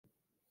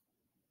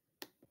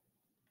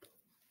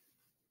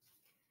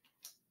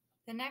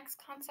The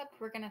next concept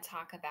we're going to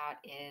talk about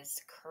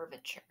is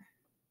curvature.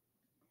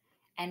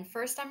 And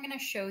first I'm going to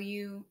show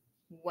you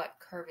what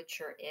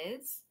curvature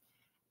is,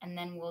 and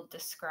then we'll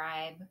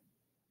describe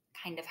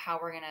kind of how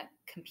we're going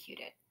to compute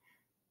it.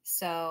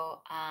 So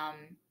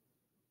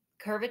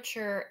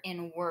curvature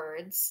in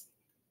words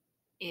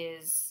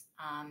is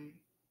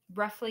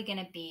roughly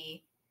going to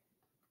be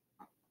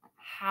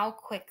how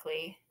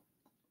quickly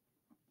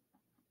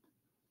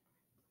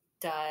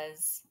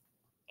does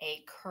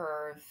a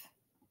curve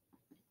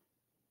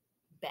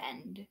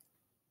bend.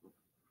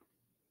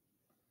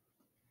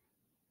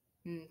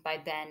 By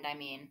bend, I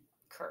mean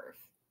curve.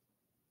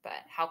 But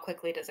how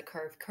quickly does a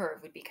curve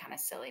curve would be kind of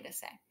silly to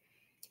say.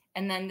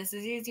 And then this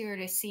is easier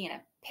to see in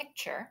a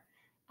picture.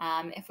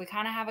 If we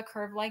kind of have a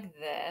curve like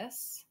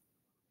this,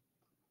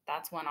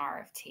 that's 1 r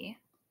of t,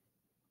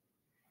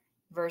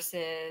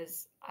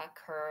 versus a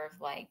curve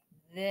like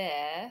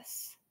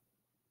this,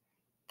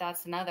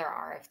 that's another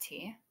r of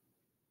t.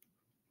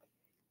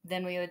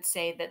 Then we would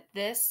say that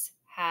this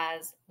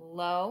has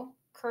low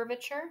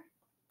curvature,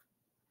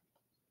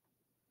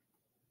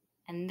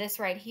 and this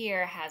right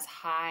here has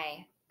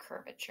high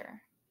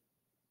curvature.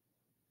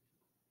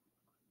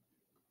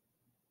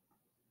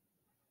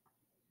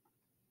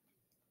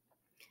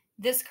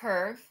 This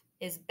curve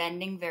is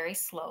bending very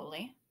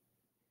slowly.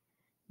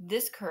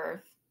 This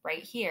curve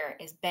right here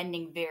is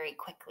bending very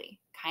quickly,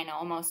 kind of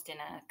almost in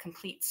a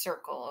complete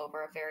circle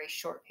over a very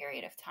short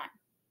period of time.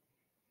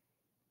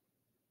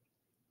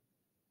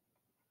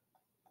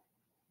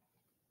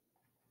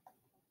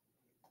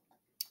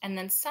 And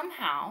then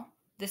somehow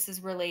this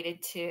is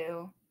related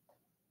to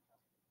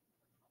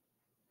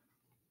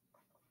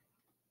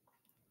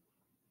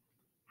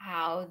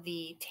how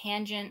the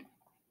tangent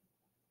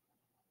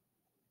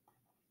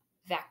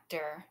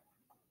vector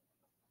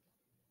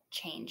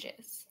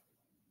changes.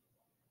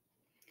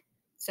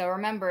 So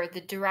remember,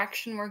 the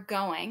direction we're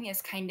going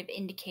is kind of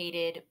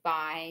indicated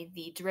by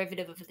the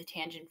derivative of the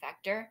tangent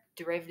vector.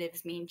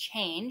 Derivatives mean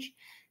change,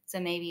 so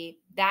maybe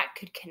that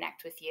could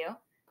connect with you.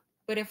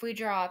 But if we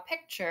draw a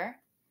picture,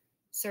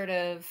 sort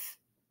of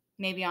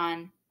maybe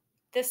on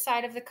this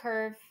side of the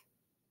curve,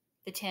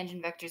 the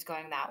tangent vector is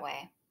going that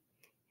way.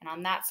 And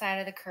on that side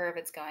of the curve,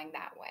 it's going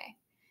that way.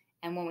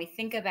 And when we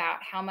think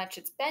about how much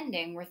it's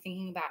bending, we're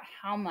thinking about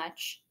how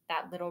much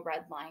that little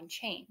red line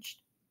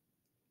changed.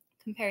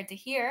 Compared to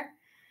here,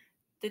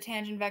 the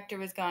tangent vector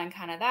was going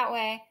kind of that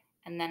way,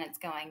 and then it's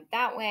going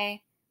that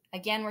way.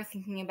 Again, we're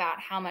thinking about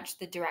how much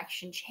the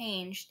direction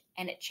changed,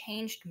 and it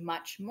changed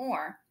much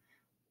more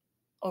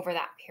over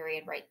that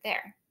period right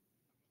there.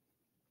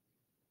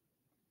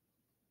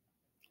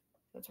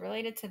 So it's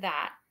related to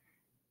that,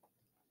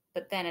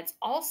 but then it's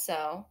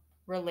also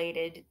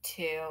related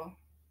to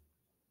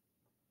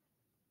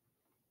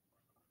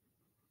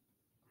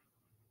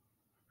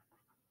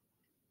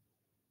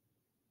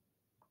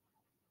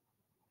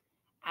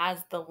as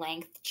the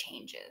length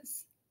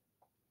changes.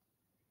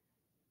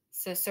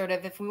 So sort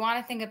of if we want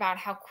to think about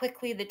how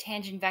quickly the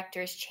tangent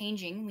vector is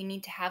changing, we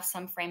need to have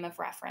some frame of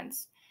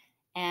reference.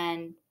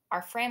 And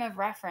our frame of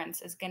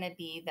reference is going to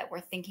be that we're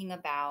thinking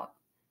about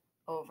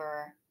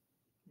over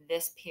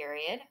this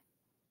period,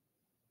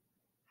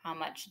 how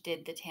much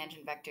did the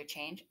tangent vector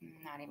change?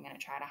 I'm not even going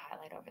to try to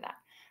highlight over that,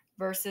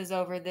 versus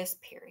over this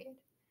period.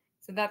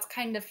 So that's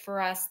kind of for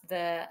us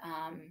the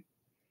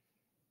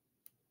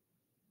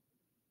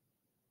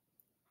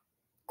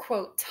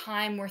quote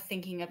time we're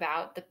thinking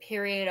about. The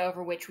period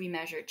over which we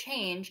measure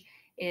change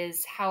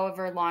is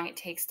however long it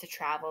takes to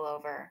travel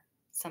over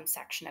some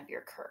section of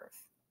your curve.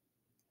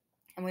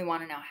 And we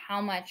want to know how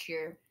much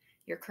your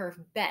curve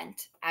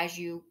bent as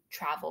you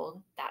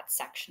traveled that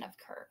section of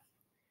curve.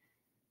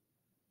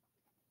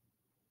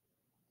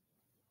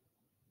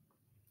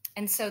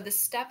 And so the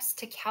steps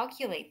to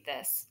calculate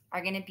this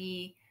are going to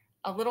be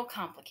a little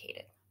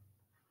complicated.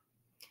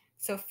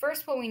 So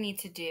first what we need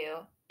to do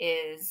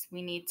is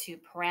we need to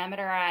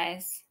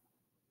parameterize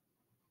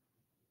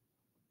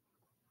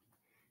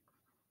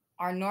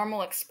our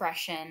normal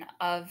expression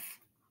of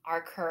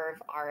our curve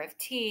r of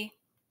t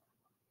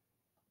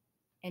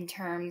in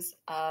terms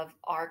of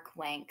arc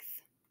length,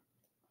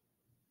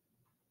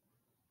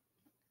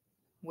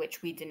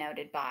 which we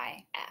denoted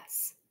by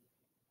s.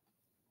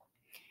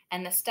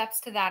 And the steps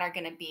to that are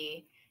going to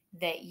be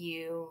that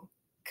you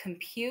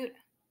compute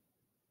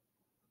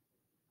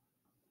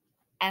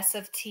s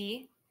of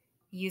t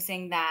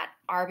using that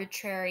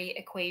arbitrary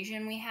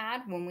equation we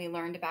had when we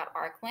learned about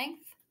arc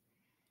length.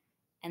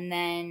 And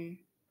then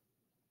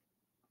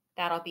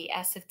that'll be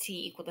s of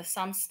t equal to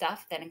some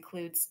stuff that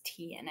includes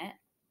t in it.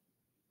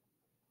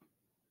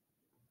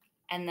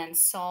 And then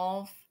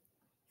solve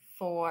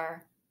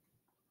for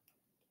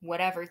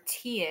whatever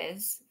t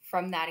is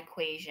from that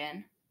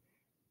equation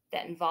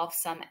that involves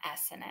some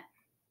s in it.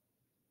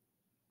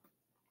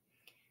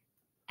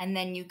 And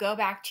then you go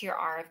back to your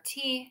r of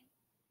t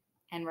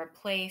and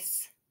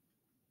replace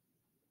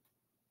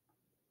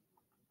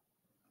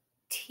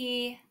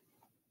t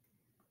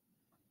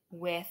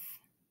with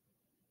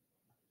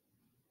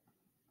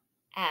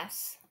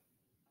s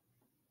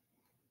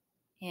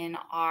in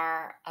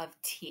r of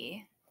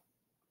t.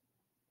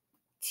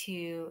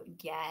 to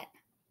get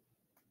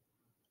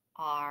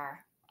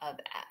r of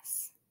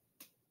s.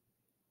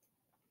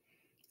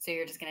 So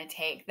you're just going to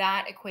take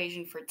that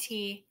equation for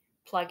t,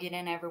 plug it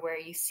in everywhere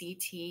you see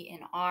t in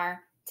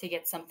r to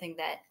get something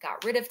that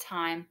got rid of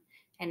time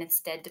and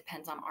instead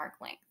depends on arc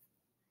length.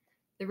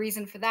 The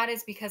reason for that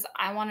is because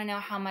I want to know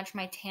how much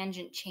my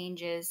tangent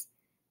changes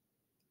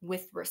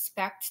with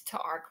respect to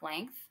arc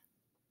length.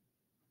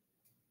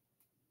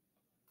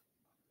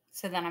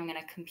 So then I'm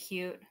going to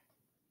compute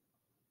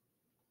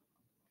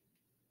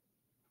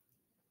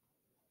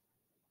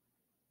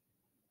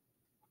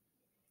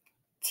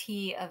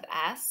t of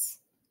s,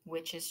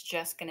 which is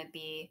just going to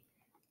be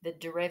the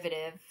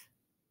derivative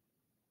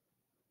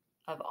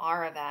of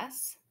r of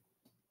s.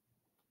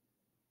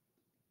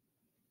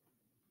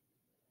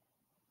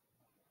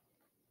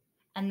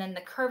 And then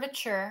the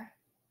curvature,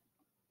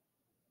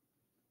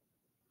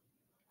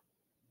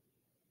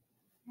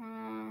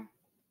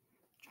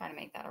 try to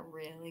make that a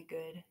really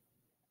good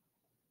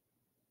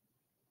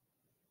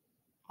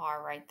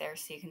R right there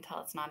so you can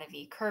tell it's not a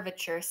V.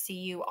 Curvature,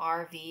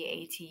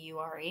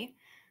 curvature,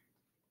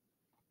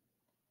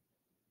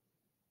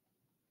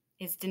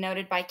 is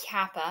denoted by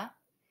kappa.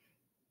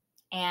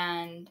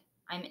 And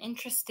I'm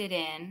interested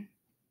in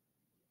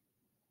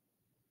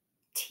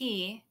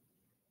t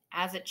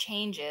as it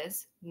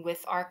changes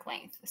with arc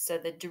length. So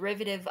the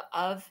derivative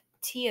of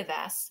t of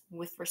s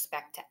with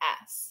respect to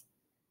s.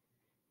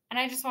 And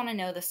I just want to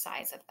know the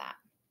size of that.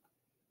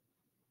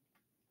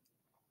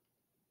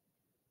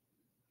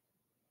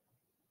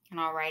 And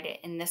I'll write it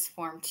in this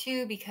form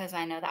too because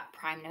I know that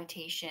prime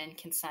notation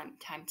can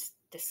sometimes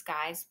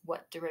disguise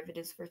what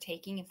derivatives we're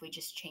taking if we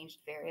just changed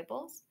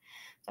variables.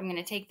 So I'm going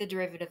to take the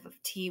derivative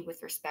of t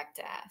with respect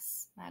to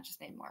s. That just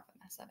made more of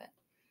a mess of it.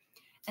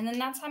 And then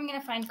that's how I'm going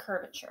to find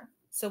curvature.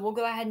 So we'll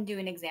go ahead and do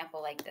an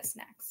example like this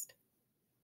next.